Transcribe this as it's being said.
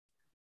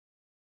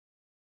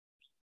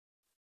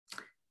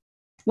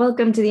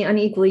Welcome to the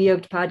Unequally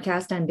Yoked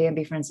podcast. I'm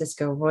Bambi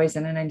Francisco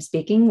Roizen, and I'm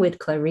speaking with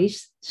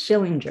Clarice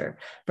Schillinger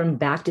from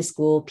Back to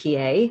School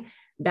PA.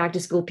 Back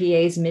to School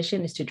PA's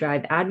mission is to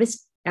drive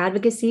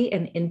advocacy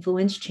and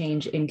influence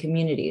change in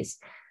communities.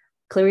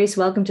 Clarice,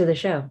 welcome to the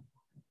show.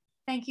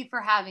 Thank you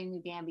for having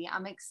me, Bambi.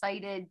 I'm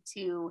excited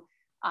to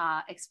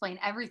explain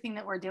everything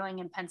that we're doing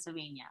in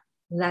Pennsylvania.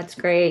 That's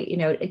great.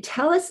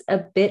 Tell us a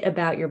bit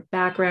about your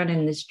background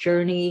in this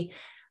journey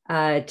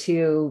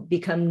to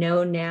become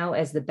known now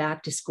as the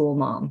Back to School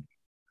mom.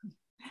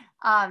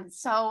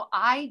 So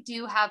I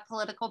do have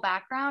political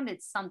background.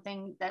 It's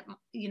something that,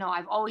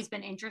 I've always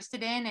been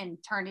interested in and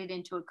turned it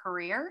into a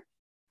career.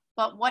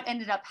 But what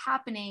ended up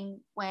happening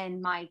when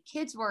my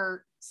kids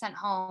were sent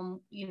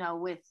home,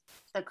 with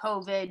the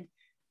COVID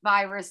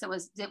virus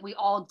that we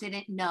all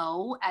didn't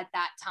know at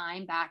that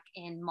time back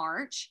in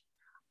March,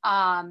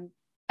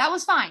 that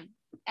was fine.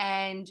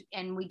 And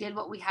we did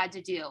what we had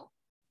to do.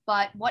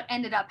 But what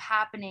ended up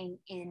happening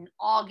in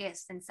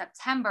August and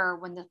September,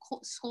 when the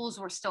schools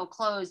were still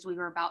closed, we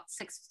were about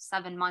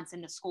 6-7 months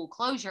into school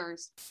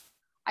closures,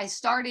 I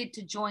started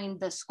to join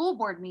the school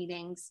board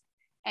meetings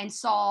and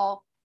saw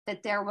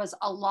that there was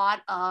a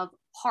lot of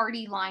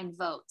party line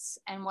votes.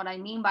 And what I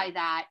mean by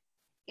that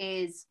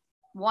is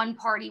one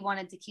party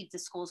wanted to keep the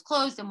schools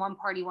closed and one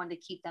party wanted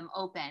to keep them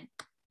open.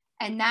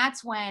 And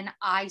that's when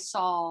I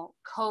saw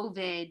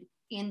COVID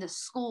in the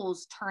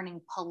schools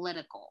turning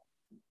political.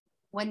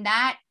 When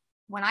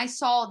I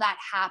saw that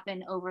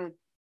happen over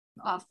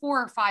a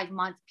 4 or 5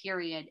 month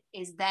period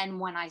is then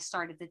when I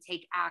started to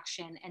take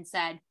action and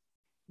said,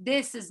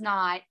 this is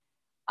not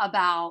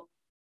about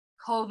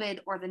COVID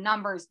or the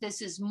numbers.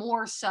 This is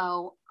more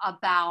so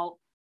about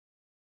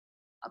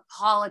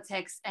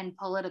politics and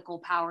political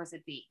powers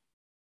that be.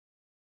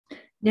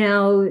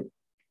 Now,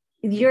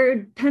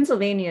 your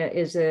Pennsylvania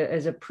is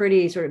a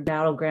pretty sort of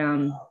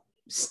battleground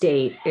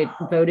state.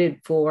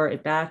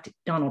 It backed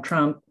Donald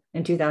Trump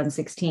in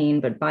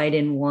 2016, but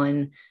Biden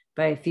won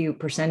by a few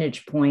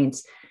percentage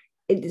points.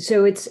 It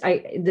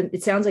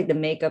sounds like the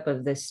makeup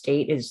of the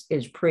state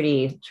is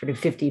pretty sort of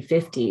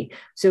 50-50.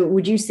 So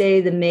would you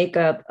say the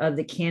makeup of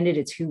the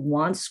candidates who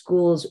want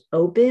schools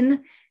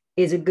open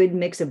is a good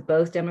mix of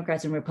both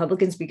Democrats and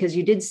Republicans? Because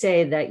you did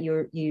say that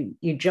you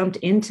jumped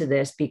into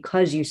this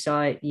because you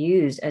saw it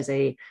used as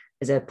a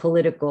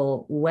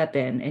political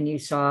weapon, and you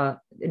saw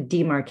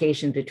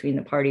demarcation between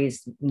the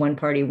parties, one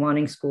party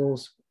wanting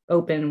schools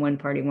open, one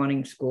party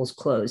wanting schools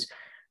closed.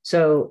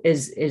 So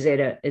is it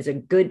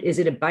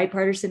a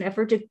bipartisan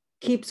effort to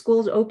keep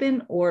schools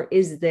open, or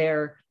is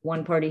there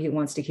one party who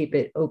wants to keep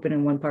it open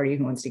and one party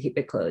who wants to keep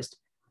it closed?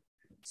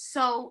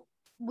 So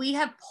we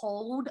have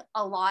polled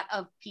a lot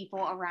of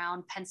people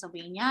around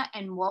Pennsylvania,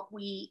 and what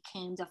we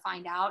came to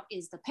find out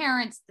is the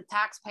parents, the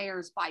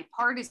taxpayers,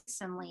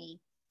 bipartisanly,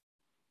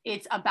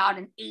 it's about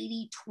an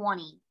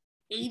 80-20.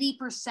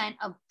 80%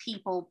 of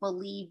people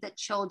believe that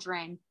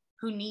children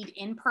who need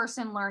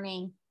in-person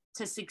learning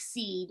to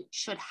succeed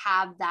should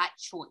have that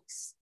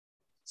choice.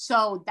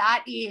 So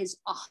that is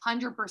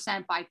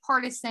 100%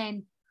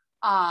 bipartisan,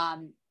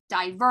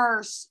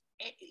 diverse.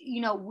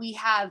 We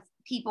have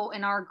people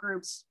in our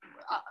groups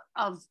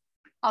of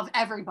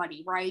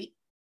everybody, right?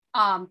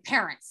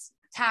 Parents,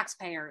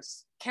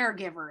 taxpayers,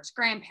 caregivers,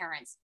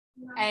 grandparents.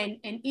 And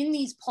in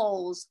these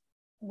polls,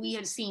 we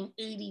have seen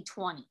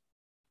 80-20.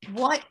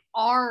 What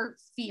our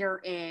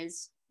fear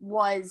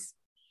was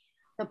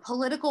the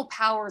political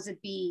powers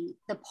that be,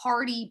 the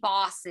party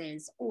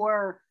bosses,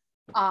 or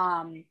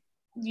the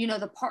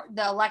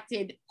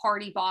elected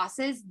party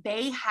bosses,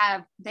 they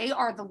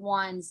are the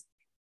ones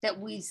that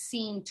we've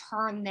seen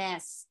turn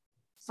this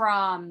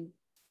from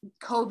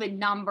COVID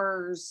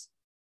numbers,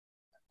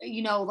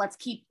 let's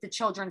keep the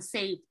children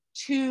safe,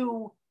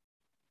 to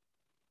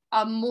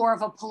a more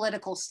of a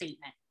political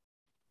statement.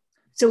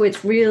 So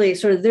it's really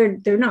sort of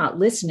they're not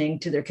listening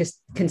to their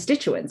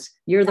constituents.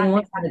 You're the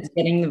one that's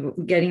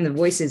getting the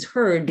voices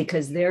heard,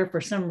 because they're, for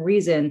some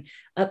reason,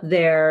 up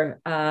there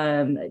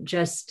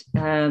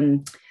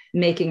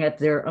making up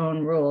their own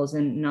rules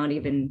and not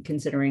even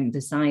considering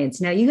the science.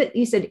 Now,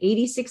 you said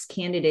 86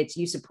 candidates.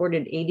 You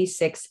supported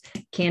 86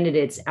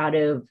 candidates out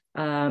of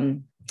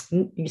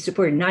you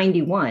supported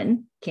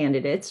 91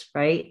 candidates,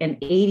 right? And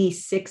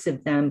 86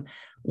 of them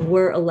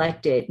were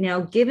elected. Now,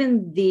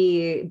 given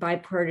the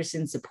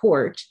bipartisan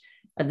support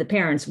of the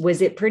parents,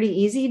 was it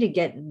pretty easy to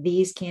get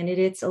these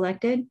candidates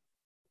elected?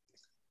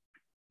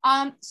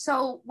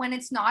 So when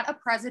it's not a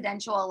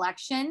presidential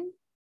election,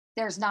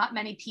 there's not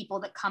many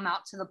people that come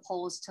out to the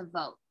polls to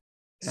vote.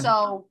 Yeah.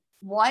 So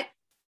what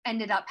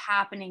ended up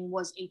happening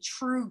was a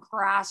true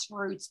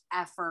grassroots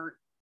effort,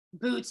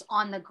 boots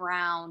on the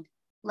ground,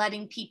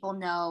 letting people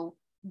know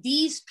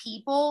these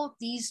people,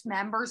 these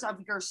members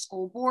of your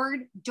school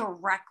board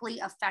directly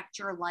affect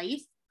your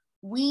life.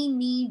 We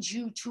need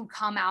you to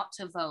come out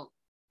to vote.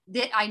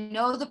 That I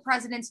know the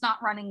president's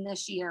not running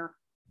this year,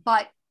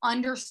 but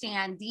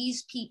understand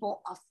these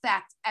people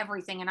affect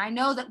everything. And I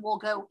know that we'll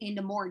go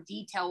into more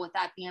detail with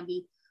that,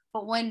 Bambi,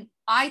 but when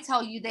I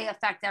tell you they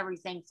affect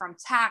everything from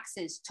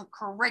taxes to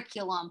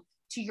curriculum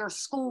to your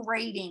school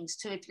ratings,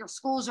 to if your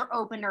schools are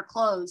open or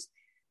closed.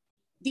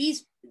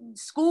 These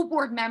school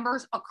board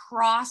members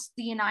across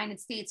the United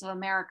States of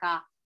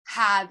America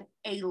have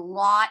a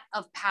lot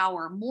of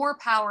power, more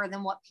power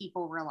than what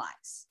people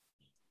realize.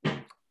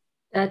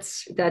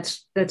 That's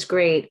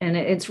great. And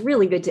it's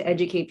really good to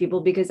educate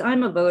people, because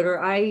I'm a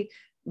voter. I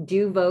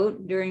do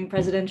vote during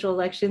presidential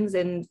elections,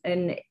 but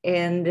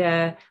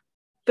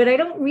I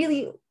don't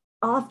really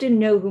often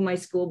know who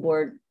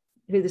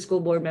the school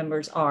board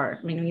members are.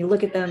 I mean, when you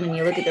look at them and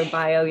you look at their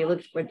bio, you look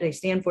at what they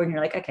stand for, and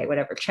you're like, okay,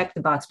 whatever, check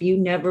the box, but you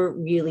never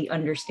really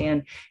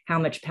understand how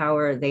much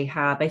power they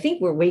have. I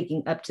think we're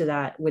waking up to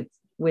that with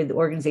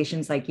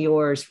organizations like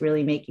yours,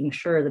 really making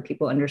sure that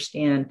people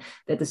understand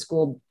that the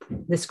school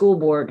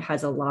board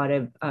has a lot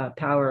of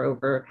power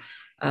over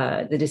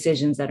the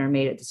decisions that are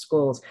made at the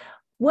schools.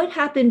 What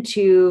happened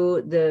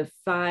to the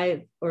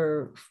five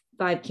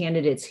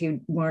candidates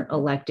who weren't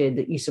elected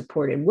that you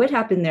supported? What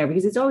happened there?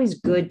 Because it's always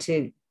good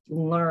to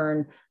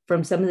learn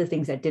from some of the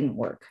things that didn't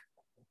work.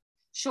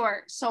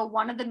 Sure. So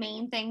one of the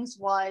main things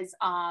was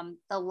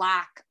the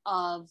lack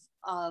of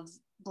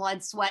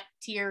blood, sweat,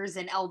 tears,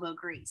 and elbow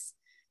grease.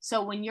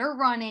 So when you're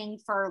running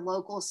for a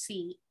local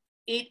seat,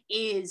 it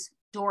is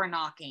door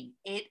knocking.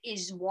 It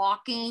is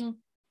walking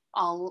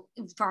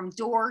from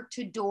door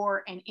to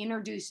door and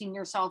introducing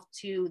yourself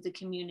to the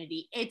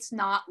community. It's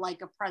not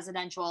like a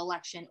presidential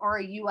election or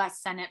a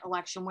US Senate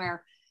election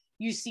where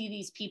you see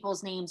these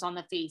people's names on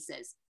the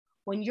faces.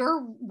 When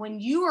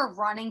you are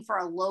running for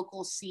a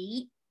local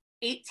seat,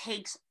 it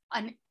takes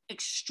an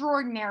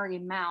extraordinary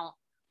amount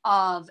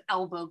of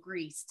elbow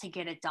grease to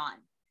get it done.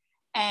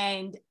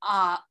 And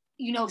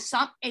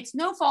it's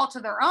no fault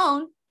of their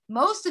own.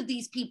 Most of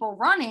these people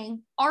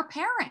running are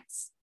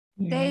parents.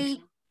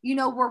 They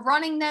were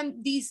running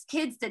these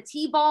kids to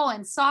t-ball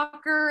and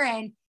soccer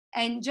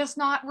and just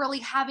not really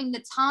having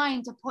the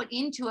time to put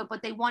into it,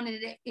 but they wanted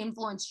to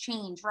influence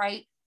change,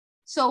 right?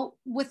 So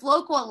with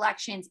local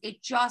elections,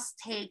 it just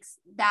takes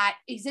that.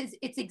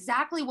 It's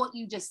exactly what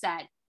you just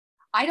said.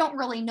 I don't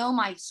really know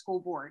my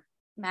school board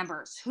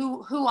members,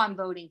 who I'm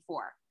voting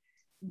for.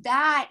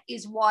 That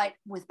is what,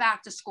 with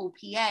Back to School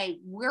PA,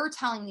 we're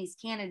telling these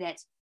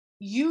candidates,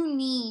 you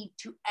need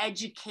to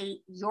educate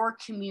your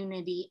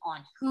community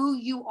on who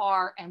you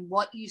are and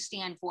what you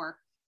stand for.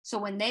 So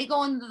when they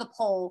go into the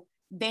poll,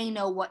 they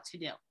know what to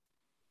do.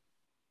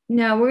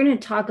 Now we're going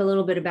to talk a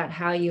little bit about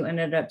how you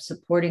ended up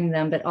supporting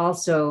them, but I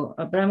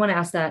want to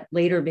ask that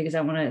later, because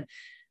I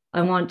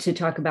want to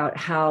talk about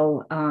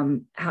how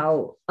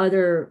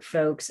other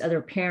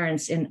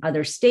parents in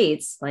other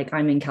states, like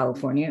I'm in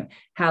California,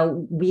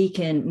 how we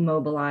can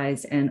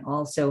mobilize and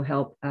also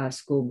help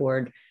school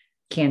board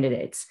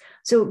candidates.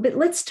 But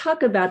let's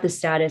talk about the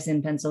status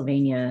in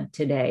Pennsylvania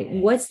today.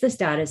 What's the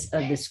status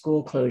of the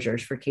school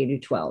closures for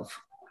K-12?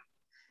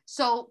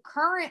 So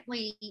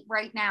currently,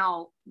 right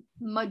now,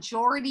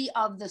 majority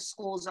of the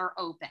schools are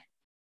open.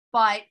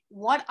 But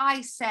what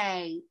I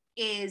say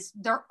is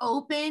they're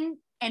open,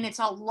 and it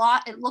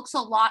looks a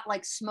lot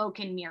like smoke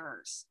and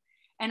mirrors.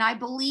 And I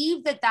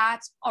believe that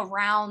that's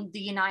around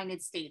the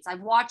United States.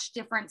 I've watched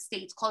different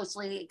states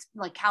closely,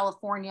 like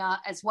California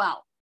as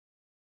well.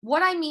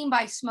 What I mean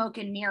by smoke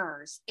and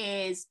mirrors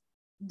is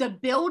the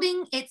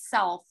building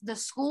itself, the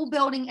school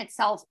building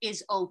itself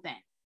is open.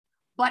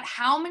 But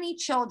how many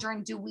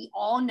children do we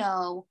all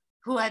know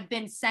who have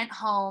been sent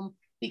home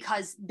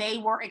because they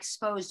were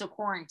exposed to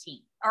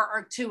quarantine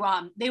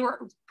they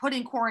were put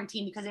in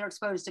quarantine because they were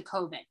exposed to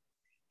COVID?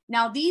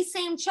 Now, these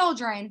same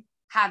children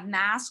have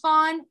masks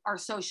on, are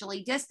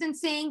socially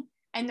distancing,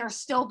 and they're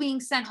still being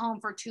sent home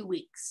for 2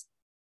 weeks.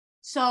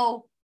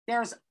 So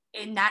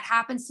and that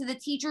happens to the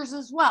teachers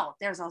as well.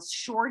 There's a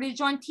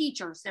shortage on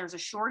teachers. There's a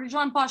shortage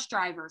on bus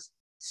drivers.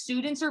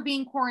 Students are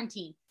being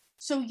quarantined.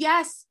 So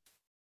yes,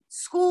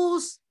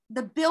 schools,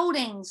 the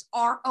buildings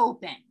are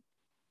open,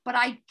 but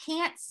I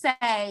can't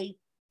say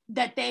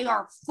that they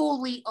are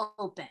fully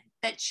open,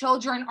 that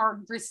children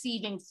are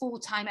receiving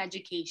full-time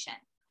education.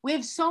 We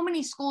have so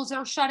many schools that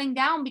are shutting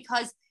down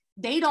because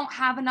they don't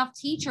have enough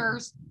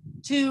teachers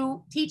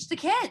to teach the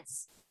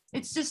kids.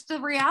 It's just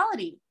the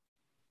reality.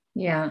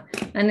 Yeah.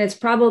 And it's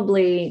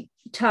probably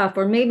tough,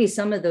 or maybe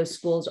some of those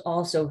schools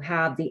also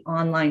have the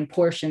online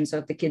portion. So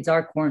if the kids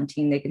are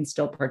quarantined, they can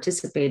still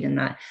participate in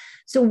that.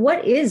 So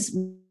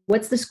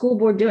what's the school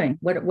board doing?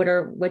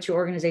 What's your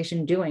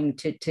organization doing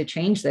to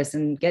change this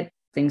and get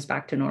things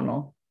back to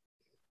normal?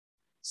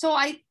 So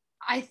I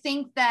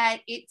think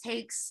that it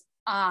takes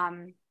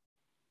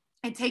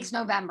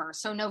November.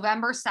 So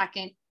November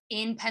 2nd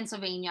in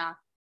Pennsylvania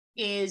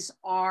is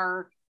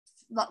our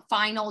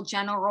final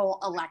general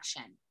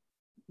election.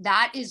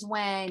 That is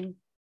when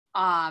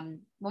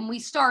we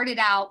started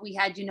out, we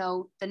had,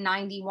 the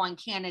 91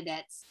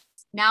 candidates.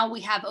 Now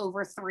we have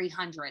over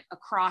 300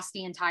 across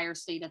the entire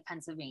state of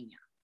Pennsylvania.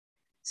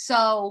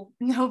 So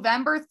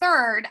November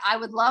 3rd, I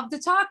would love to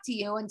talk to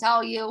you and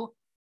tell you,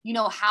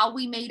 how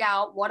we made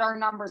out, what our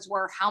numbers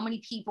were, how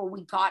many people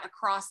we got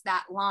across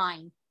that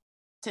line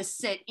to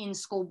sit in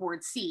school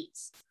board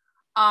seats.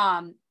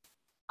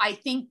 I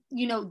think,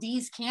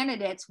 these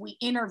candidates, we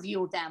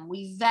interview them,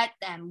 we vet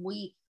them,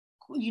 we,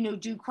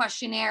 do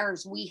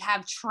questionnaires, we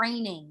have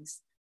trainings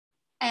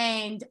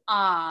and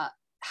on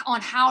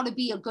how to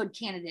be a good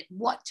candidate,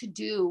 what to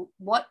do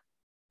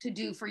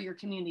for your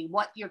community,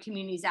 what your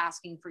community is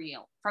asking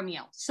from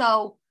you.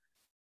 So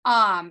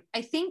I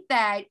think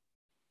that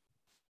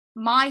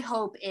my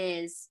hope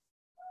is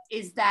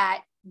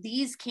that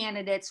these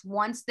candidates,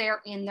 once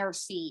they're in their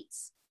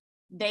seats,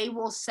 they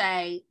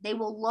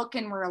will look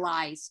and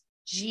realize,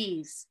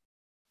 geez,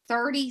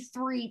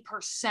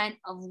 33%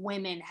 of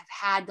women have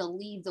had to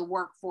leave the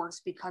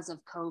workforce because of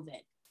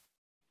COVID,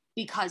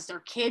 because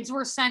their kids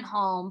were sent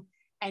home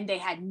and they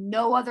had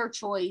no other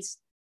choice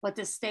but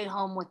to stay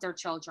home with their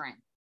children.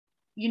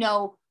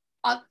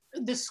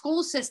 The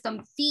school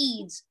system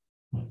feeds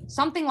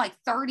something like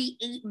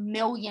 38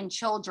 million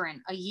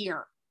children a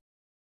year.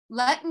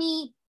 Let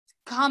me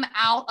come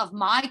out of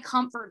my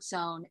comfort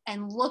zone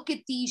and look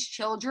at these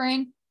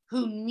children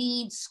who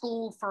need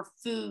school for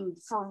food,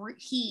 for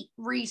heat,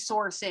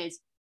 resources.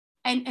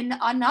 And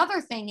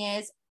another thing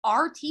is,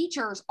 our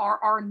teachers are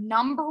our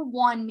number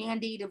one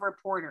mandated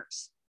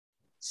reporters.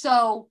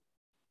 So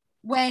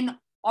when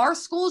our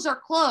schools are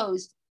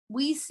closed,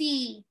 we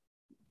see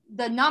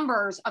the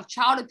numbers of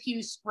child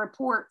abuse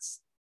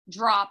reports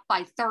drop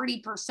by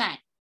 30%,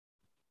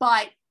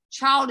 but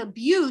child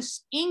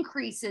abuse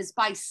increases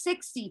by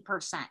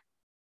 60%.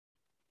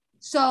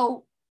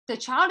 So the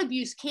child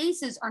abuse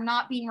cases are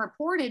not being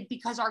reported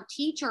because our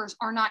teachers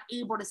are not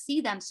able to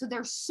see them. So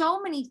there's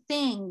so many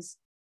things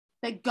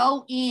that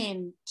go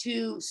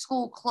into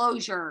school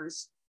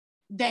closures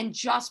than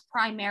just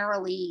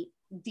primarily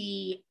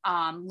the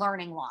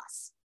learning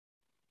loss.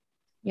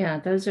 Yeah,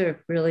 those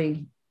are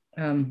really,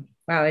 wow,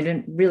 I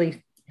didn't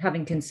really,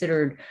 having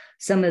considered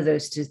some of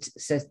those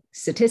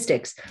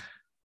statistics.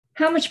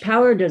 How much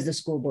power does the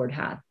school board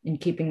have in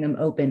keeping them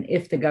open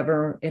if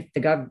your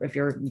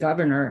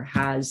governor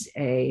has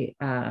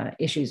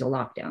issues a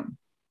lockdown?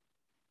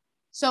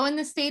 So in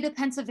the state of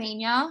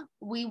Pennsylvania,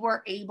 we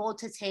were able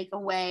to take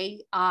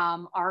away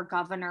our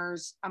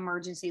governor's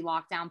emergency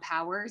lockdown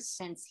powers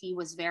since he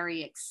was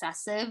very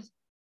excessive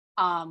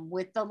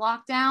with the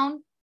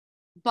lockdown.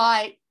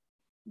 But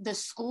the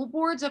school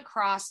boards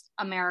across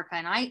America,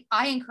 and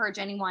I encourage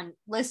anyone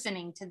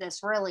listening to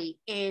this really,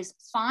 is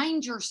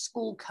find your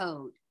school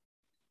code.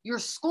 Your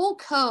school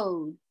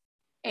code,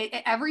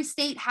 every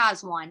state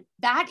has one.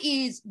 That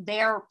is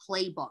their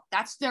playbook.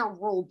 That's their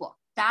rule book.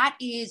 That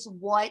is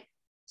what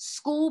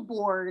school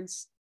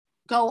boards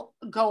go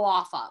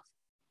off of.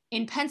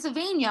 In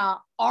Pennsylvania,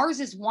 ours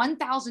is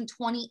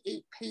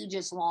 1,028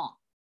 pages long.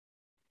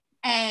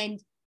 And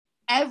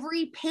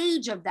every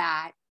page of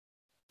that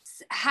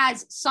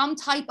has some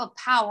type of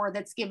power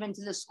that's given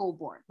to the school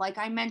board. Like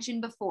I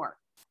mentioned before,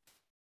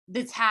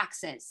 the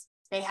taxes,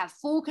 they have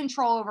full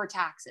control over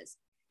taxes.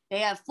 They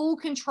have full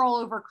control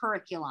over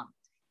curriculum.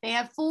 They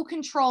have full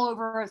control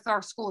over if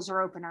our schools are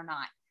open or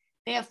not.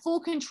 They have full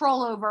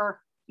control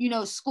over,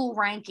 school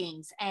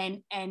rankings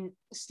and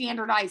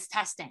standardized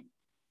testing.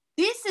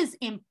 This is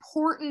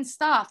important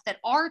stuff that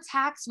our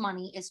tax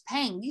money is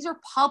paying. These are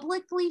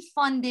publicly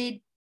funded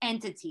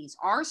entities.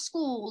 Our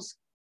schools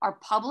are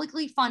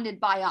publicly funded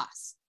by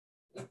us.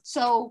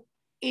 So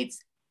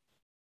it's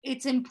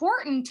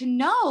important to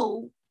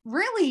know,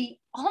 really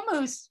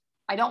almost,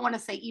 I don't want to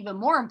say even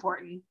more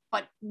important,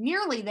 but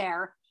nearly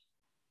there,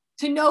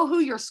 to know who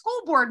your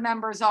school board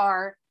members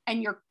are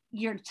and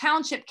your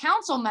township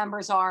council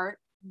members are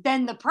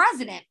than the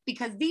president,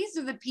 because these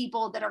are the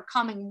people that are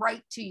coming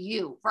right to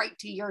you, right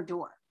to your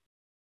door.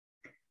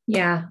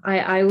 Yeah,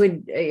 I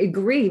would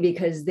agree,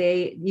 because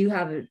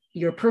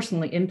you're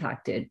personally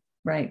impacted,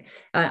 right?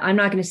 I'm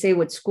not going to say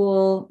what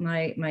school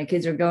my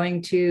kids are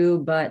going to,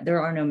 but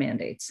there are no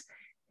mandates,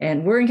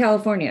 and we're in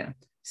California.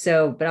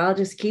 So, but I'll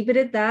just keep it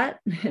at that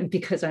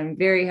because I'm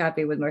very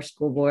happy with our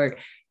school board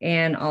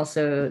and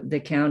also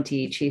the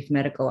county chief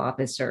medical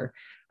officer.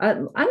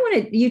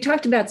 You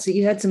talked about, so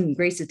you had some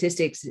great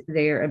statistics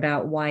there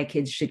about why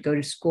kids should go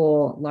to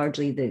school.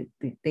 Largely,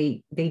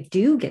 they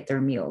do get their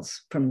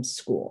meals from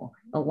school.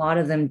 A lot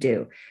of them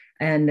do.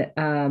 And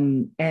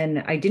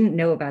I didn't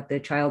know about the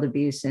child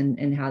abuse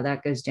and how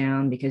that goes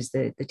down, because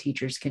the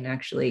teachers can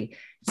actually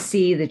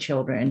see the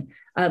children.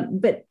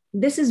 But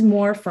this is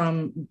more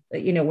from,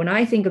 when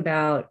I think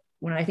about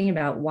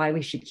why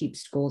we should keep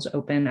schools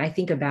open, I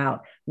think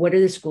about what are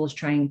the schools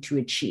trying to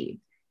achieve.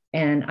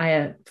 And I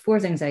have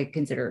 4 things I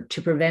consider: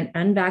 to prevent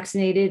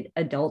unvaccinated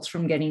adults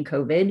from getting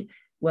COVID.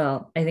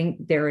 Well, I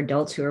think there are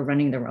adults who are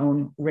running their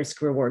own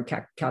risk reward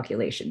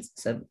calculations.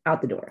 So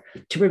out the door.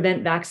 To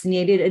prevent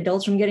vaccinated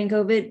adults from getting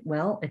COVID.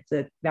 Well, if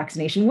the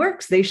vaccination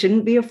works, they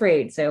shouldn't be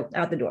afraid. So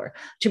out the door.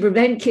 To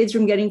prevent kids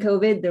from getting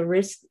COVID, the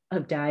risks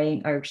of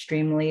dying are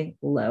extremely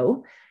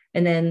low.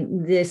 And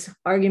then this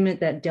argument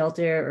that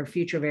Delta or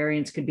future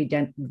variants could be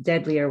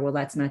deadlier, well,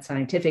 that's not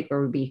scientific,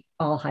 or would be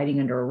all hiding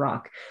under a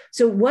rock.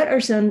 So what are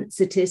some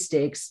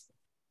statistics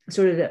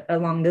sort of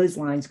along those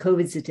lines,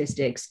 COVID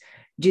statistics,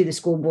 do the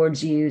school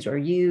boards use, or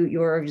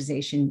your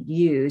organization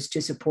use,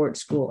 to support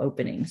school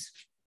openings?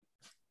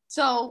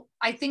 So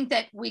I think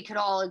that we could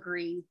all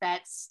agree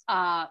that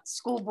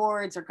school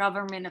boards or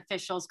government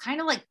officials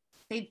kind of like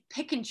they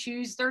pick and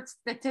choose their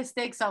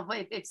statistics of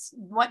if it's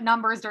what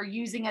numbers they're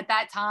using at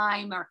that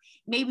time, or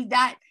maybe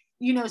that,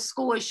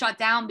 school is shut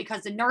down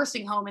because the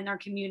nursing home in their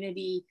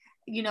community,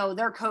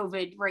 their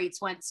COVID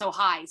rates went so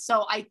high.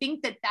 So I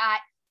think that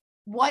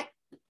what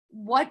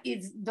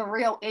is the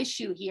real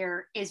issue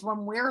here is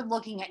when we're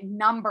looking at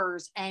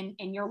numbers and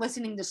you're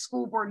listening to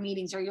school board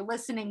meetings or you're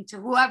listening to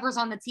whoever's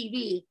on the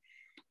TV,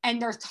 and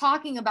they're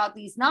talking about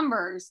these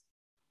numbers,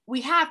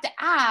 we have to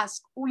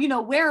ask,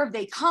 where have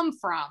they come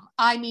from?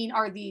 I mean,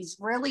 are these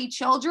really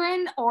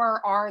children,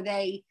 or are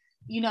they,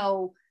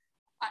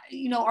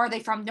 are they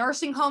from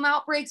nursing home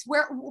outbreaks,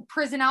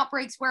 prison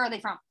outbreaks, where are they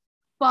from?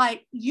 But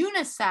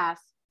UNICEF,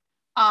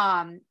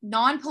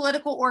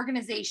 non-political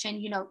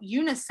organization,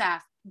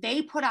 UNICEF,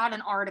 they put out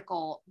an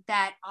article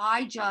that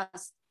I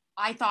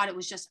thought it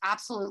was just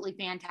absolutely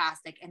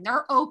fantastic. And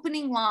their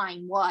opening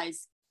line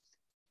was,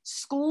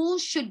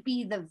 schools should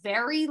be the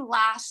very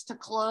last to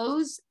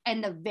close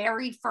and the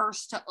very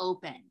first to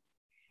open.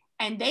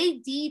 And they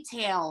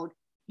detailed,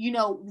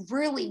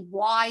 really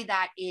why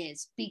that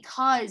is,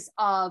 because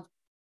of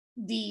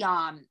the,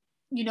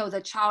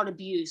 the child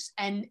abuse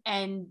and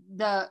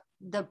the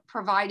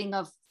providing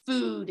of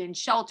food and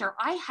shelter.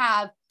 I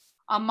have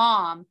a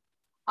mom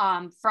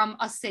from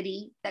a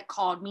city that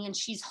called me, and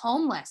she's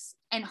homeless,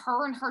 and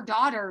her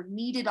daughter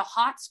needed a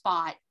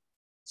hotspot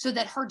so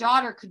that her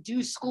daughter could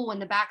do school in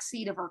the back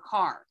seat of her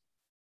car.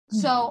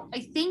 So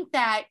I think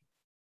that,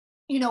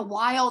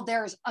 while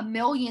there's a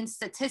million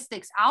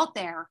statistics out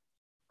there,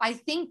 I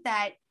think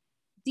that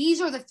these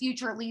are the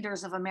future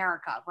leaders of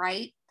America,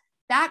 right?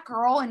 That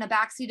girl in the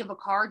back seat of a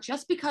car,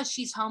 just because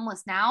she's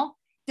homeless now,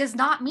 does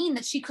not mean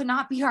that she could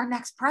not be our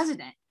next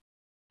president.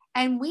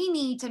 And we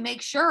need to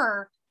make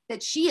sure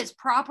that she is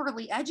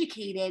properly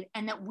educated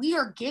and that we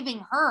are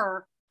giving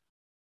her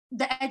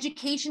the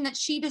education that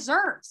she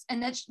deserves,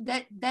 and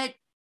that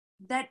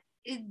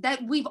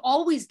we've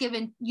always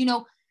given.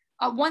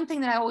 One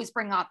thing that I always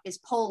bring up is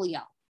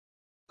polio.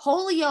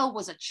 Polio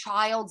was a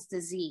child's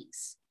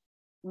disease.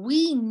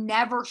 We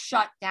never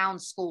shut down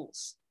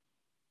schools.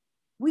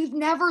 We've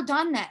never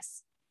done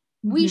this.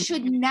 We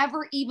should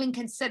never even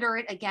consider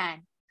it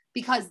again,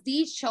 because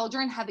these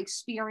children have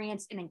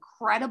experienced an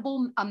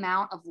incredible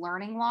amount of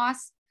learning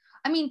loss.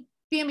 I mean,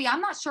 Bambi,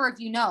 I'm not sure if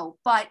you know,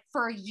 but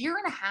for a year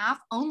and a half,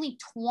 only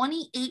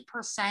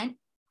 28%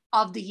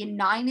 of the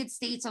United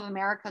States of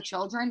America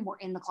children were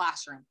in the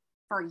classroom.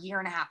 For a year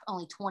and a half,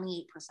 only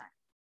 28%.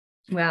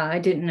 Wow, I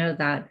didn't know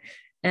that.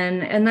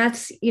 And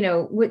that's,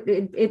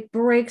 it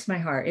breaks my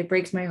heart. It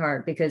breaks my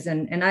heart because,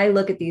 and I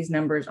look at these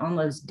numbers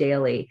almost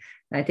daily.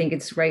 I think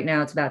it's right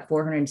now, it's about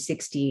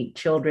 460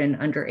 children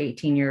under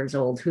 18 years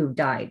old who've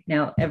died.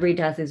 Now, every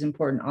death is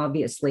important,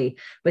 obviously,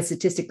 but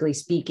statistically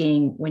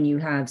speaking, when you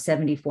have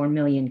 74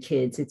 million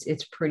kids,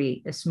 it's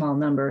pretty a small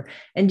number.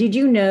 And did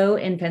you know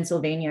in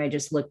Pennsylvania, I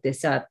just looked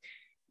this up,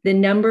 the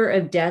number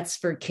of deaths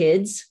for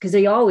kids, because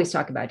they always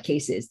talk about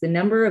cases, the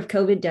number of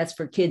COVID deaths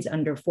for kids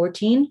under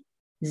 14,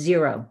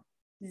 zero.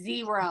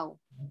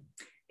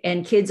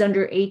 And kids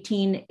under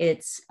 18,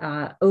 it's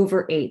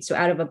over 8. So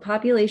out of a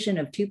population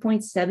of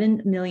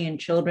 2.7 million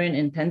children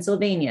in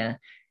Pennsylvania,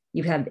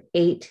 you have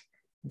 8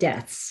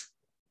 deaths.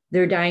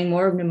 They're dying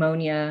more of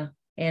pneumonia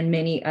and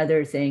many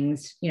other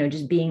things,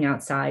 just being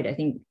outside. I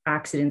think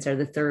accidents are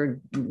the third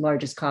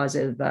largest cause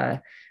of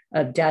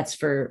deaths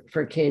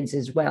for kids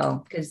as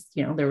well, because,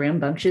 they're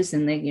rambunctious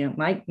and they,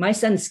 my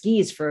son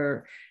skis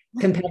for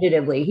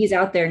competitively. He's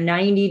out there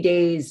 90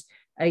 days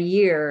a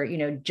year,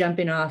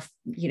 jumping off,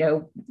 he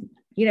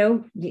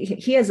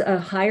has a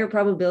higher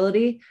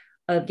probability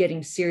of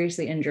getting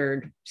seriously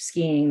injured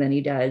skiing than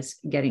he does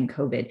getting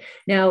COVID.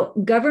 Now,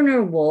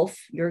 Governor Wolf,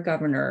 your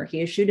governor,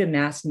 he issued a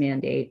mask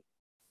mandate.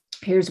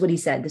 Here's what he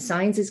said. The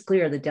science is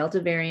clear. The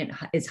Delta variant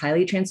is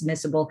highly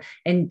transmissible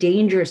and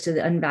dangerous to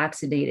the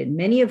unvaccinated,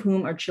 many of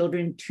whom are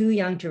children too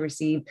young to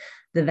receive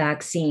the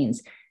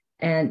vaccines.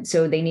 And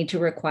so they need to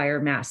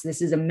require masks.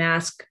 This is a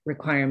mask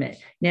requirement.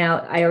 Now,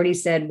 I already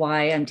said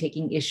why I'm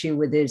taking issue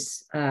with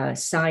this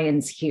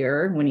science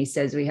here when he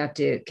says we have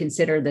to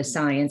consider the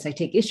science. I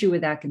take issue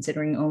with that,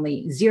 considering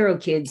only 0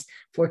 kids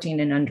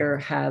 14 and under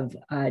have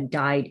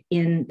died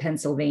in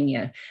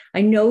Pennsylvania.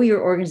 I know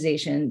your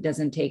organization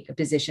doesn't take a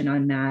position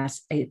on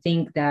masks. I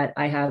think that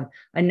I have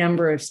a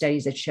number of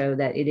studies that show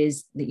that it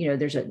is,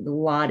 there's a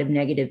lot of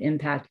negative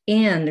impact.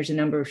 And there's a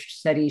number of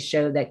studies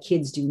show that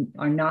kids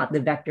are not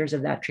the vectors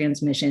of that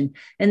transmission.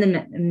 And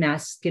the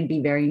masks can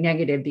be very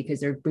negative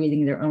because they're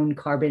breathing their own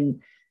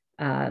carbon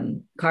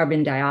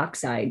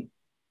dioxide.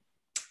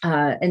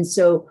 And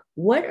so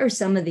what are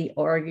some of the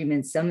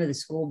arguments some of the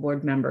school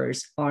board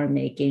members are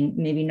making,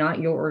 maybe not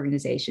your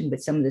organization,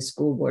 but some of the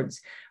school board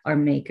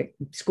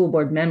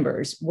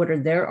members, what are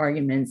their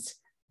arguments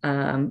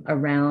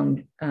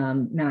around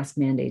mask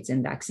mandates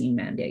and vaccine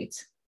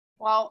mandates?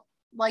 Well,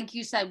 like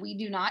you said, we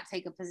do not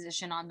take a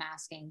position on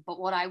masking, but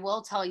what I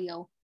will tell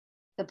you,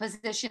 the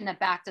position that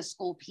Back to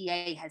School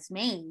PA has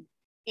made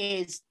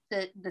is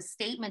the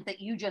statement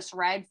that you just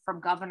read from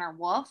Governor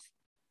Wolf.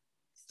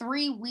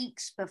 3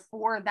 weeks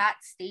before that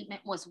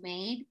statement was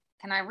made,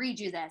 can I read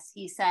you this?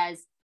 He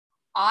says,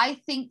 I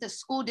think the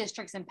school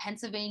districts in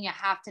Pennsylvania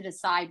have to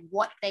decide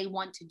what they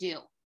want to do.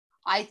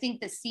 I think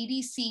the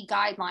CDC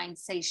guidelines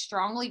say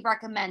strongly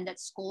recommend that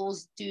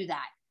schools do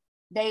that.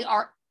 They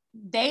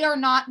are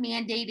not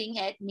mandating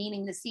it,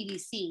 meaning the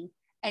CDC,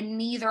 and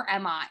neither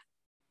am I.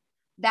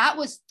 That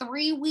was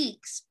 3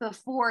 weeks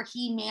before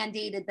he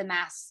mandated the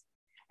masks.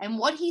 And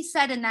what he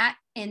said in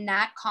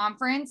that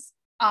conference,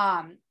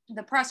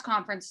 the press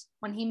conference,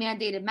 when he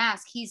mandated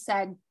masks, he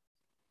said,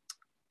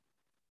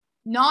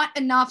 not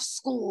enough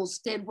schools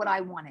did what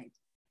I wanted.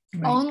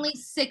 Right. Only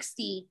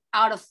 60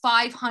 out of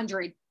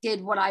 500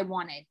 did what I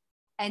wanted.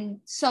 And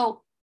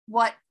so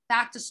what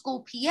Back to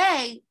School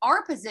PA,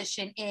 our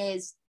position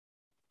is,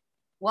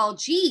 well,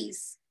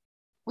 geez,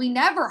 we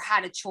never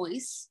had a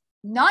choice.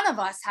 None of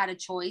us had a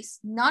choice.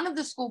 None of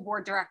the school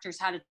board directors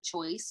had a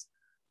choice.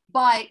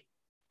 But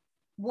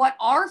what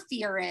our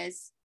fear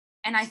is,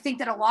 and I think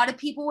that a lot of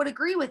people would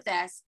agree with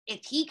this, if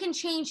he can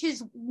change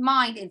his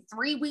mind in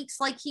 3 weeks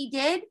like he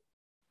did,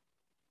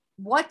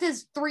 what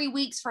does 3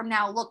 weeks from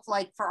now look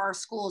like for our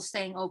schools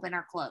staying open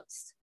or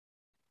closed?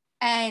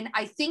 And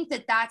I think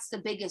that that's the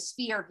biggest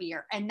fear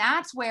here. And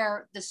that's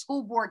where the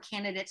school board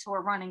candidates who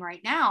are running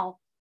right now,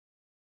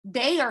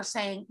 they are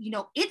saying,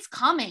 it's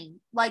coming.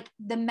 Like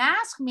the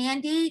mask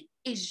mandate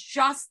is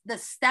just the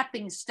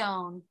stepping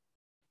stone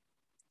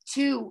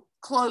to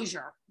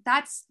closure.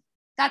 That's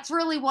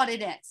really what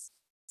it is.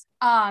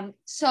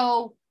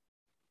 So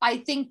I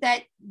think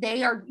that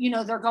they are,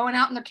 they're going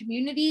out in their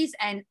communities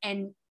and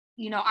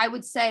I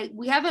would say,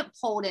 we haven't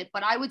polled it,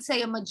 but I would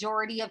say a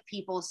majority of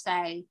people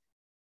say,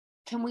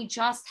 can we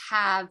just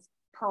have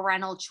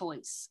parental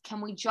choice?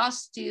 Can we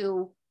just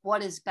do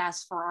what is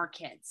best for our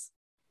kids?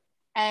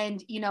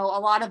 And, a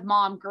lot of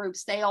mom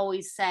groups, they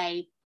always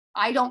say,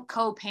 I don't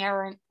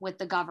co-parent with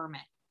the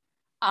government.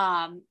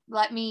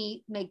 Let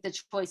me make the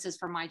choices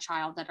for my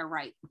child that are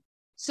right.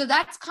 So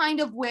that's kind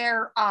of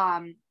where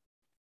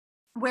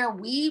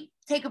we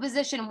take a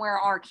position, where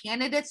our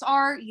candidates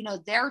are.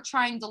 They're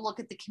trying to look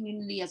at the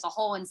community as a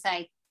whole and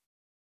say,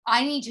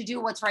 I need to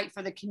do what's right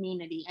for the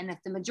community. And if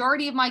the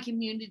majority of my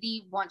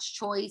community wants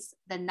choice,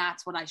 then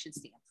that's what I should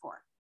stand for.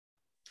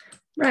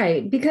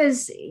 Right.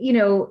 Because,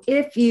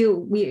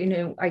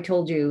 I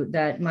told you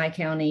that my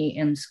county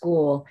and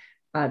school,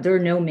 there are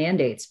no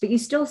mandates, but you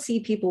still see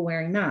people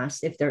wearing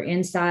masks if they're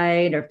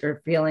inside or if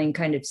they're feeling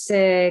kind of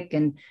sick.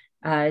 And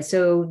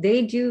so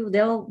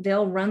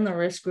they'll run the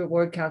risk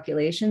reward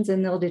calculations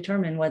and they'll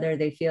determine whether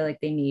they feel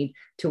like they need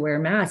to wear a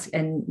mask,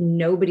 and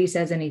nobody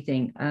says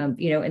anything. And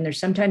there's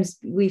sometimes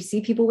we see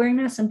people wearing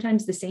masks.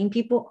 Sometimes the same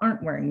people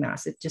aren't wearing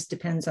masks. It just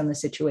depends on the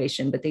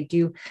situation, but they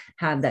do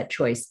have that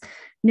choice.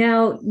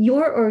 Now,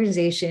 your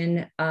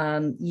organization,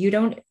 you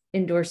don't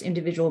endorse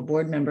individual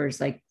board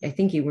members like I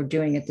think you were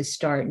doing at the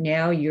start.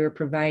 Now you're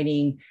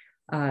providing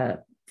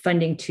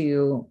funding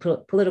to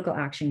political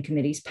action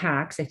committees,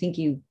 PACs. I think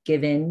you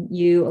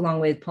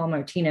along with Paul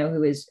Martino,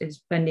 who is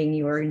funding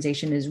your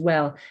organization as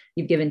well,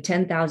 you've given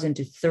 10,000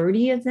 to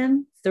 30 of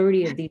them.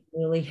 30 of these,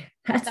 really,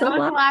 that's a lot.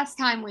 The last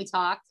time we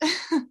talked.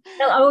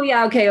 Oh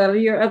yeah, okay. Well,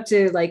 you're up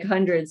to like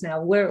hundreds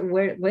now.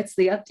 What's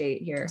the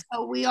update here?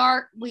 So we've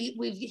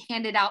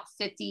handed out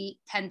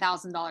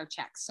 $10,000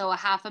 checks, so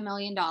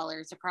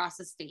 $500,000 across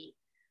the state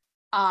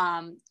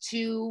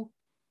to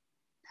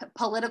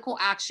political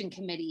action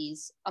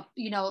committees.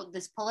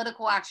 This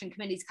political action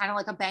committee is kind of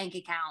like a bank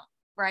account,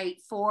 right,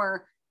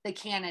 for the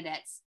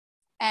candidates.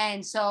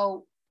 And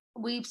so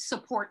we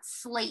support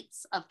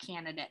slates of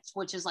candidates,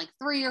 which is like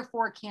 3 or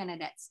 4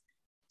 candidates.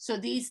 So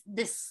this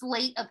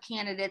slate of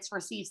candidates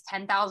receives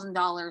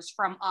 $10,000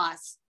 from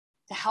us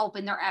to help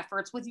in their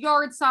efforts with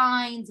yard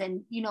signs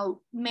and,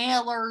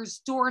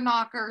 mailers, door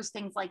knockers,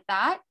 things like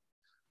that.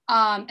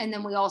 And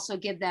then we also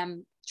give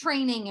them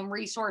training and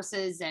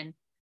resources and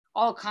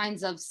all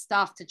kinds of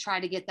stuff to try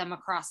to get them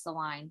across the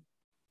line.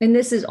 And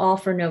this is all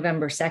for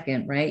November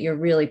 2nd, right? You're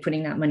really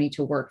putting that money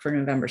to work for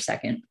November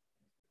 2nd.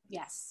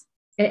 Yes.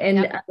 And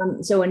yep.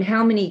 So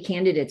how many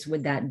candidates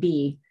would that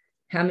be?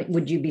 How many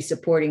would you be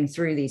supporting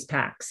through these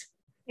PACs?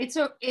 It's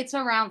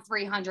around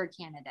 300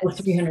 candidates. Oh,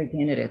 300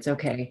 candidates.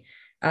 Okay.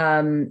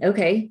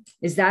 Okay.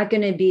 Is that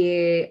going to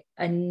be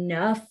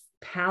enough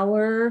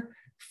power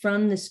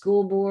from the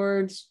school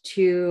boards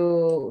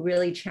to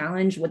really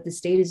challenge what the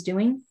state is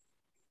doing?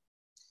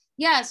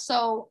 Yeah,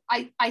 so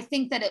I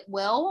think that it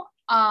will,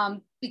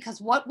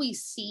 because what we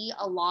see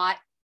a lot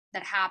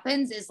that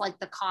happens is like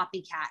the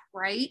copycat,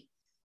 right?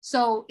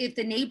 So if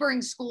the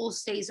neighboring school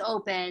stays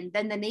open,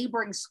 then the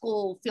neighboring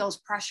school feels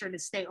pressure to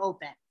stay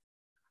open.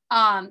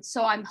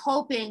 So I'm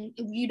hoping,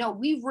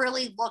 we've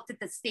really looked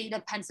at the state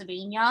of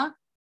Pennsylvania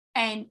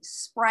and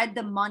spread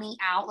the money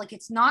out. Like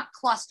it's not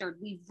clustered.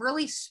 We've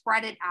really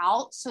spread it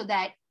out so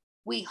that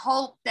we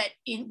hope that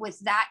with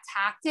that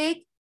tactic,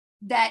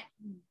 that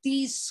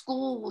these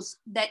schools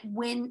that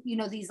win,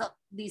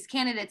 these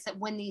candidates that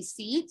win these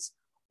seats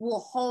will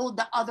hold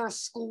the other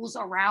schools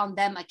around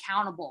them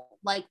accountable.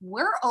 Like,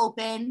 we're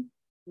open,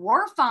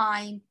 we're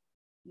fine,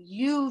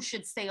 you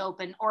should stay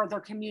open, or their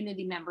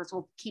community members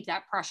will keep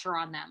that pressure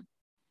on them.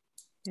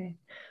 Okay.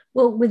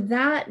 Well, with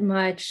that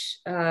much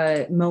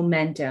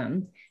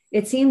momentum,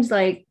 it seems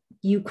like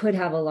you could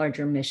have a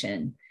larger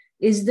mission.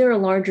 Is there a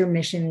larger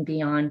mission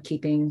beyond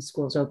keeping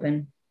schools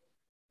open?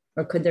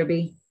 Or could there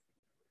be?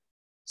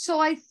 So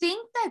I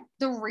think that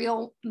the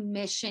real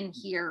mission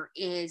here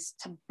is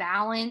to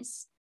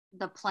balance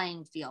the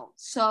playing field.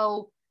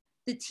 So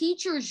the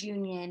teachers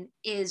union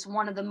is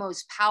one of the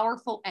most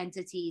powerful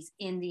entities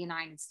in the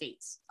United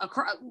States.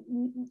 Across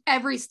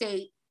every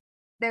state,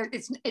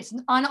 it's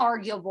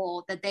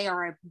unarguable that they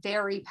are a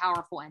very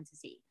powerful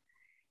entity.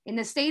 In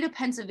the state of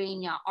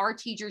Pennsylvania, our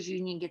teachers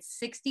union gets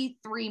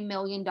 $63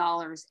 million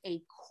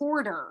a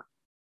quarter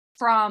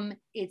from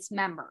its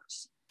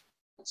members.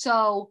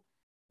 So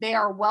they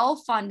are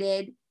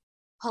well-funded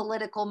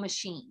political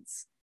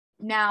machines.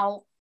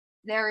 Now,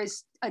 there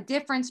is a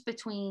difference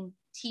between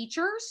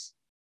teachers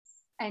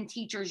and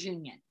teachers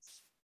unions.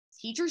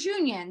 Teachers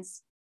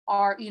unions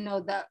are,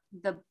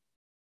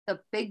 the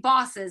big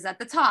bosses at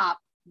the top.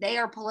 They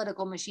are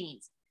political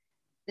machines.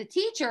 The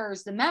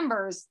teachers, the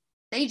members,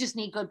 they just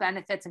need good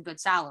benefits and good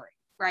salary,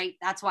 right?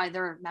 That's why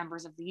they're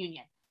members of the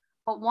union.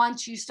 But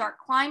once you start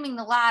climbing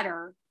the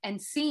ladder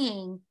and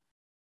seeing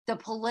the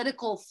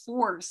political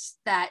force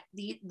that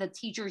the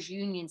teachers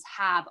unions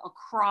have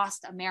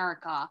across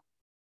America,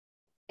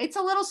 it's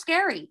a little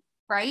scary,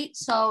 right?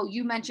 So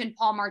you mentioned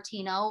Paul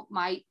Martino,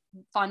 my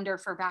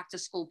funder for Back to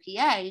School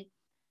PA.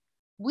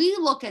 We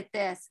look at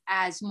this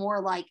as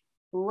more like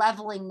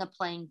leveling the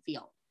playing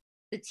field.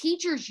 The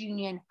teachers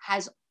union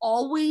has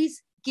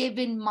always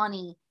given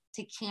money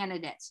to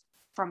candidates,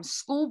 from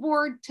school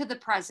board to the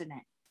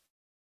president.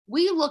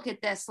 We look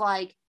at this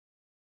like,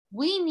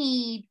 we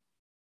need,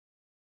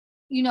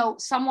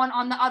 someone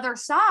on the other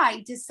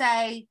side to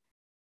say,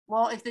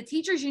 well, if the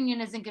teachers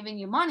union isn't giving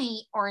you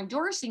money or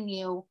endorsing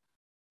you,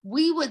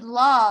 we would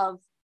love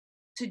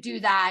to do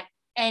that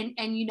and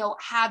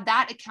have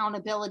that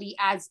accountability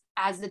as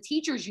the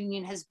teachers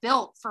union has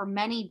built for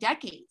many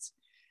decades.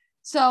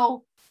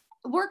 So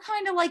we're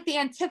kind of like the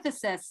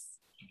antithesis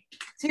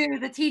to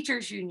the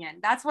teachers union.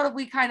 That's what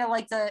we kind of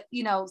like to,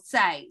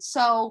 say.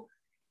 So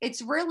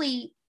it's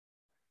really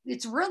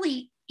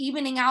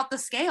evening out the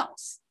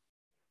scales.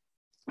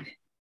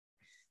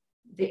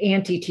 The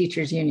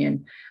anti-teachers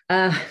union.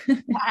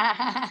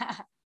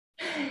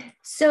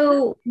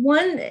 So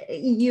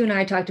you and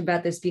I talked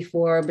about this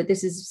before, but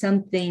this is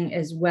something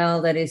as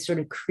well that is sort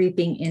of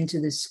creeping into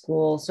the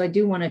school. So I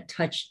do want to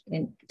touch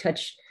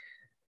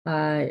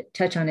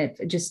on it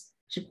just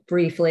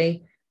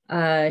briefly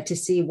to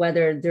see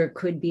whether there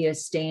could be a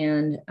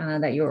stand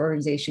that your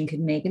organization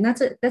could make. And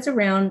that's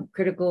around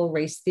critical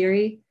race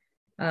theory.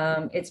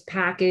 It's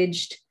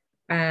packaged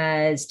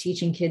as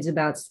teaching kids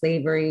about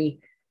slavery.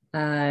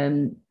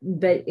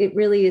 But it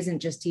really isn't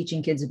just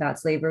teaching kids about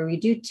slavery. We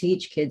do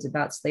teach kids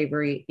about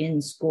slavery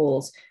in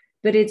schools,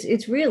 but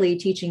it's really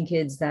teaching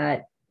kids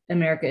that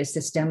America is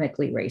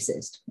systemically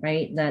racist,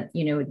 right? That,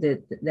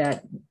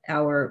 that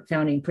our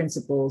founding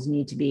principles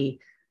need to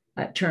be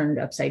turned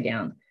upside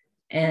down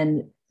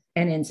and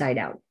inside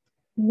out.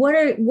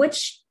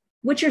 What's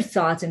your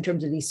thoughts in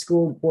terms of these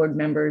school board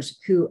members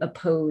who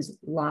oppose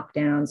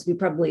lockdowns, who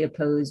probably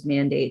oppose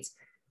mandates?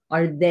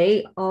 Are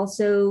they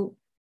also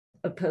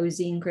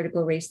opposing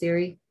critical race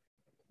theory?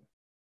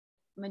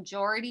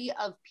 Majority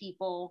of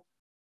people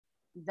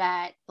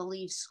that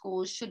believe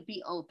schools should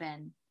be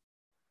open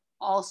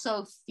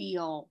also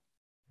feel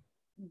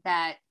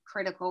that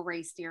critical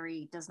race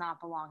theory does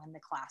not belong in the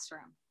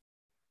classroom.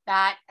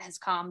 That has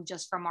come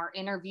just from our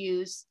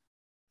interviews.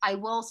 I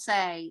will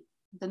say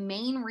the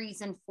main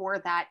reason for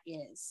that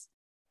is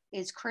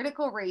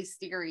critical race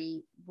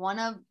theory, one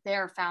of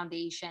their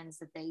foundations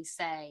that they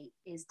say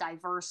is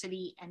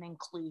diversity and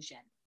inclusion.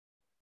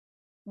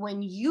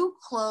 When you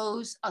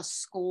close a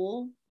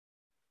school,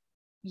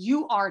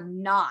 you are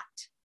not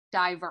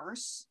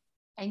diverse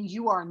and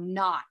you are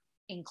not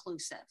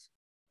inclusive,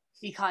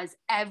 because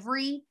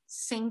every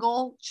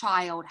single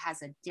child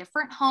has a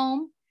different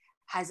home,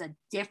 has a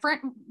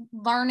different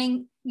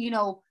learning,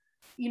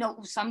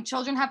 some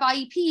children have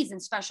IEPs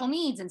and special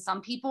needs, and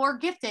some people are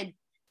gifted.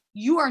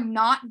 You are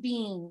not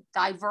being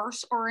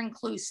diverse or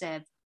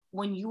inclusive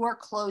when you are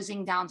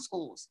closing down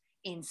schools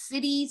in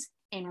cities,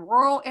 in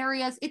rural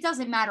areas. It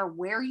doesn't matter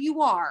where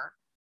you are.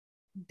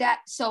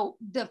 So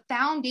the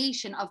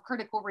foundation of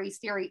critical race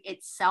theory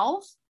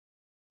itself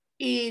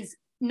is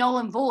null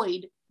and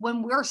void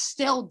when we're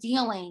still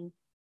dealing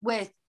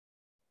with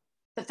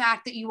the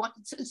fact that you want.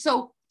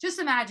 So just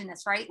imagine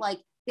this, right? Like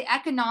the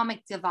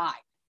economic divide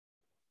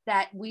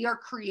that we are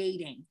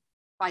creating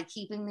by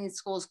keeping these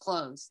schools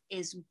closed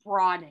is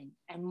broadening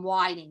and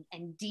widening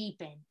and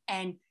deepening.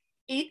 And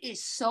it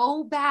is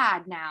so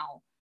bad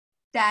now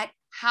that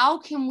how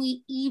can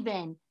we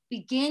even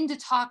begin to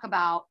talk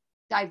about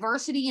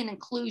diversity and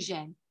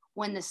inclusion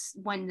when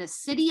the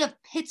city of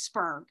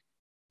Pittsburgh,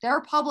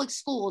 their public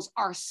schools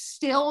are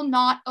still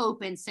not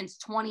open since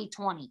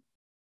 2020?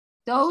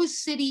 those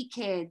city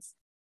kids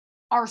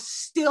are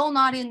still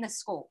not in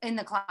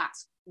the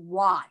class.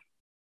 Why?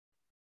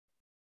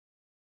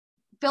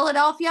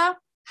 Philadelphia,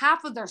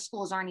 half of their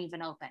schools aren't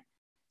even open.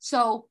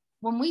 So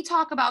when we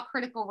talk about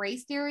critical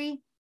race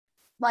theory,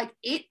 like,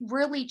 it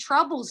really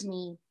troubles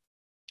me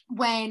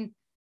when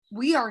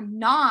we are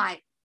not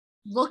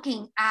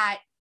looking at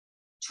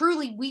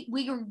truly,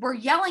 we're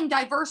yelling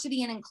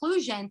diversity and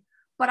inclusion,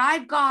 but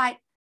I've got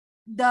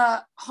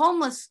the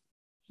homeless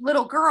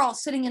little girl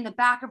sitting in the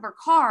back of her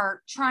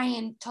car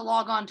trying to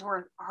log on to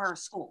her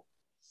school.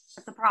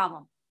 That's the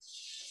problem.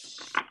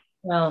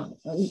 Well,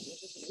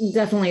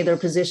 definitely their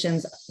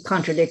positions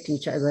contradict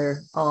each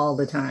other all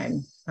the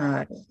time.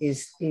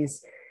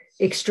 These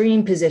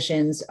extreme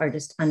positions are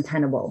just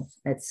untenable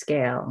at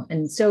scale.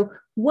 And so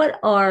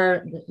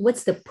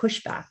what's the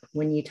pushback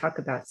when you talk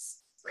about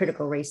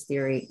critical race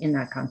theory in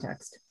that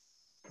context?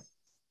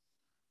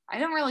 I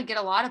don't really get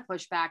a lot of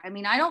pushback. I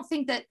mean, I don't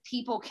think that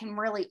people can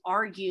really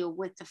argue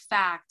with the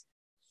fact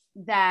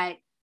that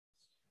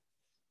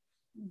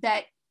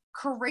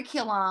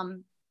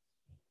curriculum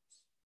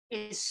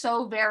is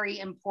so very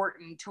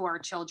important to our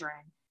children.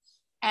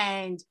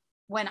 And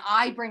when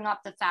I bring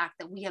up the fact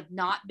that we have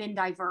not been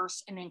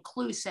diverse and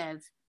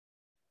inclusive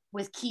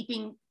with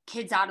keeping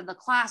kids out of the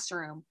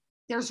classroom,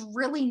 there's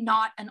really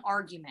not an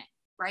argument,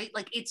 right?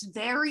 Like,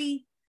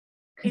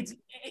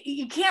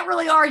 you can't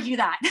really argue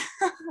that.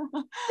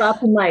 Drop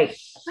the mic.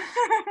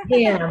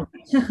 Yeah.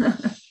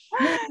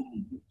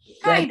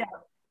 Kind of.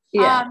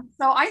 Yeah.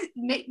 So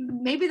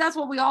maybe that's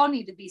what we all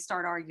need to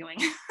start arguing.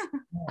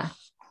 Yeah.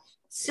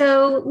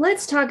 So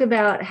let's talk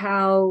about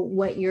how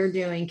what you're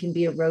doing can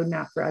be a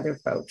roadmap for other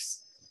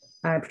folks,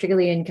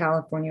 particularly in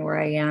California where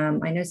I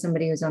am. I know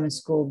somebody who's on a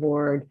school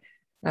board.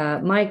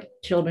 My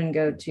children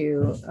go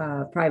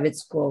to private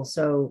school.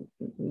 So,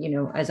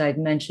 as I've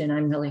mentioned,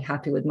 I'm really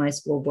happy with my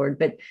school board,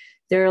 but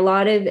there are a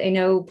lot of, I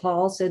know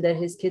Paul said that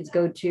his kids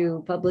go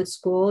to public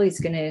school. He's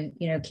going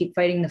to, keep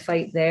fighting the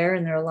fight there.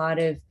 And there are a lot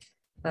of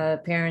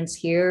parents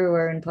here who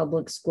are in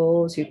public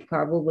schools who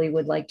probably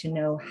would like to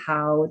know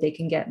how they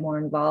can get more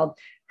involved.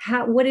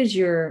 What are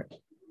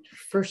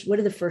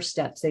the first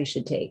steps they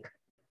should take?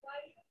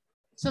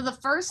 So the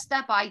first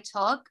step I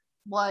took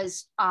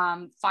was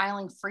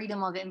filing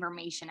Freedom of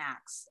Information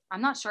Acts.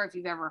 I'm not sure if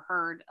you've ever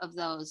heard of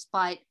those,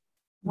 but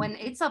when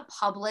it's a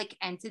public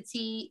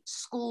entity,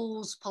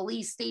 schools,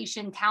 police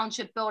station,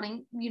 township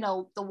building,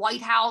 the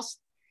White House,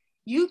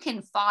 you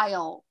can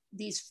file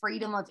these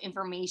Freedom of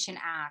Information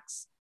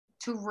Acts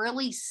to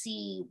really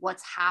see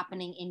what's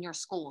happening in your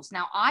schools.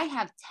 Now, I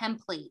have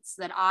templates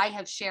that I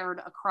have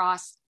shared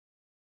across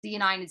the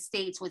United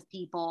States with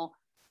people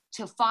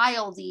to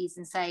file these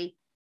and say,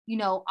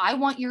 I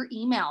want your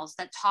emails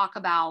that talk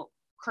about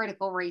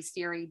critical race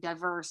theory,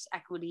 diverse,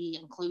 equity,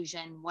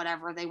 inclusion,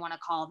 whatever they want to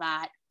call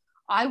that.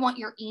 I want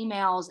your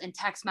emails and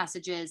text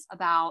messages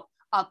about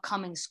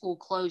upcoming school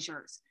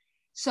closures.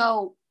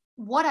 So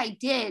what I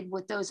did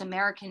with those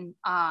American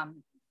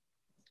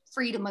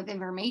Freedom of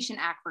Information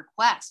Act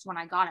requests, when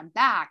I got them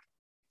back,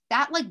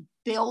 that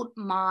built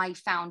my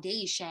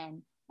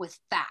foundation with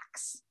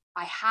facts.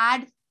 I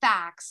had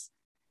facts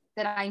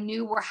that I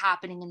knew were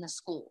happening in the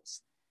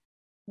schools.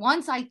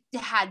 Once I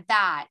had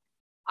that,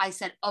 I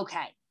said,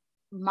 okay,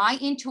 my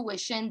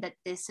intuition that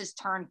this has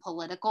turned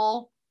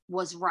political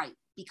was right,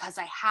 because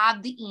I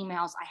have the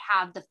emails, I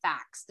have the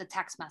facts, the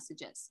text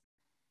messages.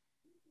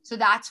 So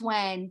that's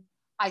when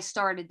I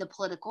started the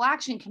Political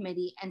Action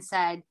Committee and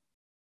said,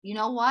 you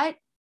know what?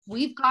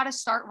 We've got to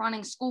start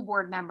running school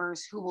board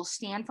members who will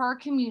stand for our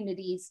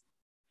communities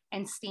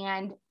and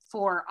stand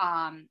for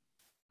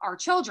our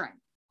children,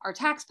 our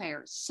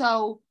taxpayers.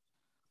 So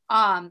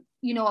a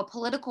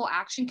political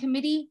action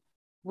committee,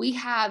 we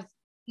have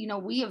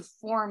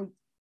formed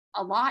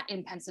a lot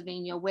in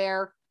Pennsylvania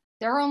where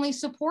they're only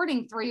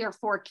supporting 3 or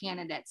 4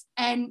 candidates.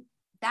 And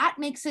that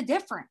makes a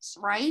difference,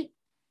 right?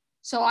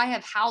 So I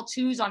have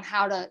how-tos on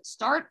how to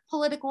start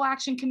political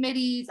action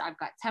committees. I've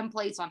got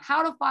templates on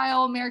how to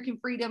file American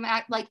Freedom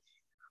Act.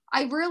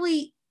 I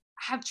really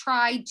have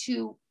tried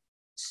to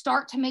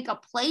start to make a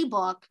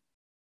playbook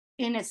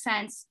in a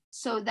sense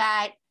so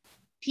that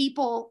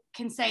people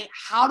can say,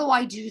 how do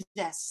I do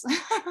this?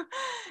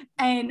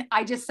 And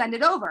I just send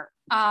it over.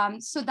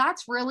 So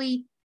that's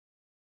really,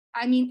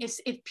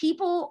 if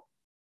people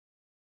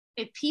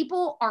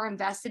are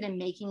invested in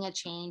making a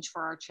change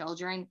for our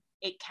children,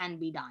 it can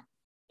be done.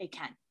 It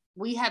can.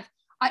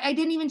 I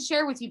didn't even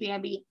share with you,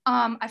 Bambi.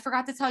 I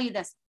forgot to tell you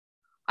this.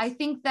 I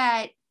think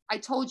that I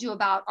told you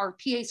about our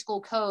PA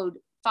school code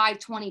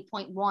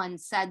 520.1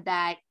 said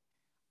that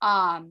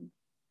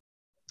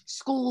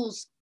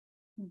schools,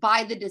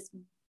 by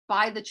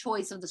the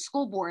choice of the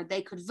school board,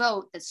 they could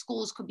vote that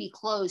schools could be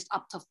closed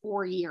up to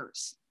 4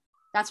 years.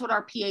 That's what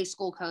our PA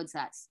school code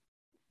says.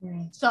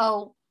 Mm.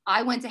 So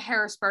I went to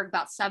Harrisburg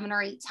about 7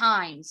 or 8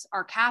 times,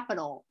 our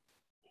capital,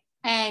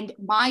 and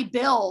my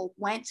bill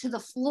went to the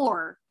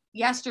floor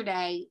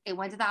yesterday. It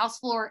went to the House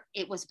floor.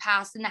 It was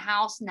passed in the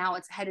House. Now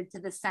it's headed to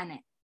the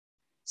Senate.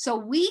 So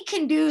we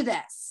can do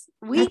this.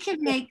 We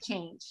can make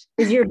change.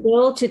 Is your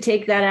bill to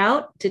take that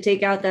out, to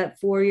take out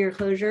that 4-year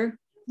closure?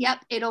 Yep,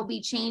 it'll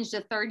be changed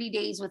to 30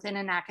 days within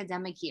an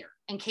academic year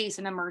in case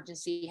an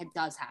emergency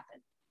does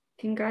happen.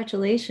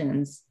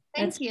 Congratulations.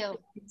 Thank you.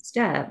 A good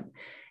step.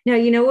 Now,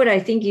 you know what? I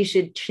think you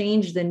should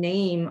change the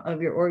name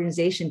of your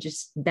organization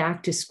just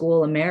Back to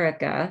School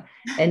America,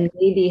 and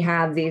maybe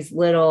have these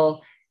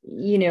little,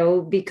 you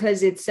know,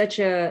 because it's such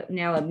a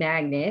now a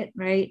magnet,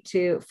 right?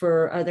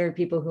 For other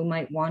people who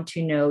might want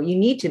to know, you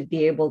need to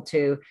be able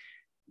to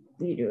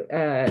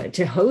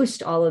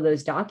host all of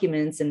those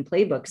documents and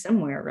playbooks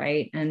somewhere,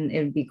 right? And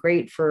it would be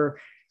great for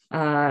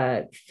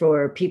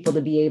people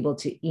to be able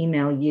to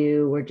email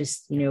you, or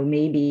just, you know,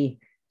 maybe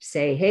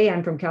say, hey,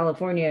 I'm from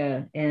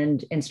California,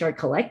 and start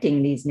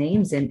collecting these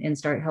names and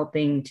start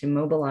helping to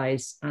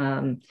mobilize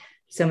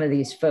some of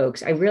these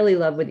folks. I really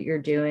love what you're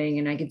doing,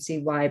 and I can see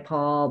why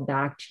Paul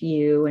backed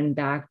you and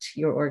backed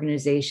your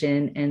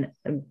organization.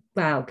 And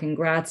wow,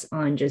 congrats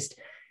on just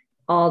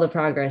all the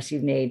progress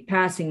you've made,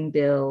 passing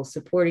bills,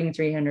 supporting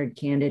 300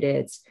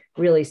 candidates,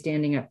 really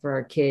standing up for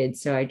our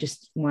kids. So I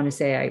just want to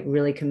say I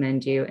really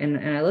commend you. And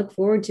I look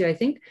forward to, I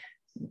think,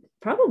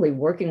 probably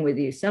working with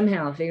you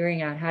somehow,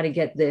 figuring out how to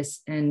get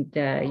this and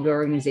your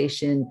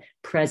organization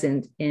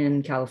present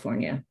in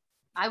California.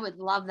 I would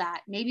love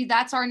that. Maybe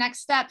that's our next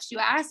steps. You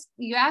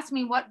asked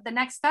me what the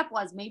next step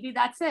was. Maybe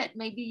that's it.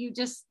 Maybe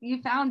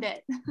you found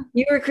it.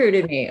 You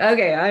recruited me.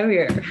 Okay, I'm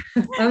here.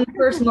 I'm the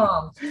first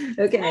mom.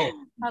 Okay.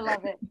 I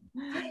love it.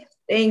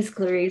 Thanks,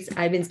 Clarice.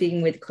 I've been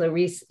speaking with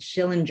Clarice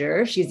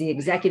Schillinger. She's the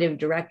executive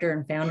director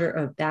and founder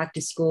of Back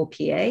to School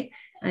PA.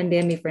 I'm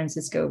Bambi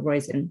Francisco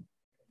Roizen.